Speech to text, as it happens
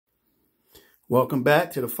Welcome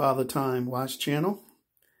back to the Father Time Watch channel.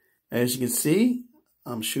 As you can see,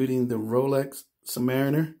 I'm shooting the Rolex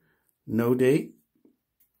Submariner, no date,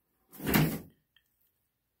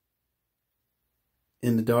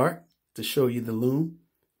 in the dark to show you the lume.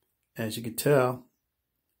 As you can tell,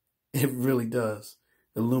 it really does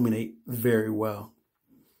illuminate very well.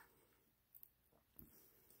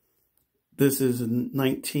 This is a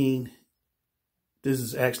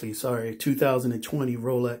 2020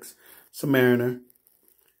 Rolex Submariner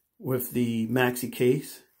with the maxi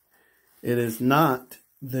case. It is not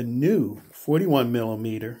the new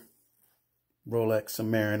 41mm Rolex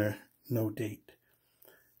Submariner, no date.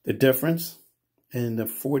 The difference in the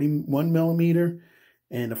 41mm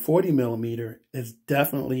and the 40mm is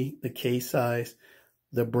definitely the case size,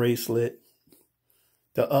 the bracelet,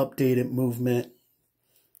 the updated movement,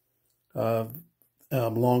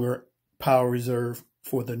 longer power reserve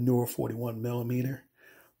for the newer 41mm.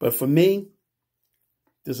 But for me,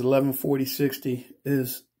 this 1140-60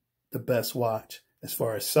 is the best watch as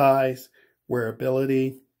far as size,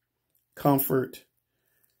 wearability, comfort,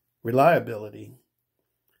 reliability,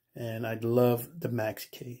 and I love the maxi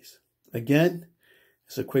case. Again,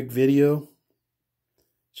 it's a quick video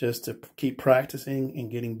just to keep practicing and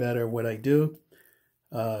getting better at what I do.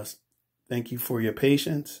 Thank you for your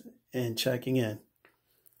patience and checking in.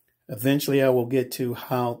 Eventually, I will get to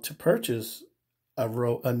how to purchase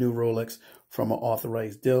a new Rolex from an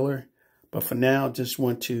authorized dealer. But for now, just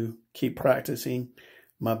want to keep practicing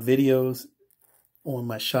my videos on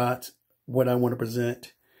my shots, what I want to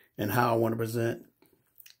present and how I want to present.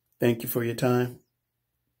 Thank you for your time.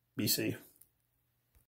 Be safe.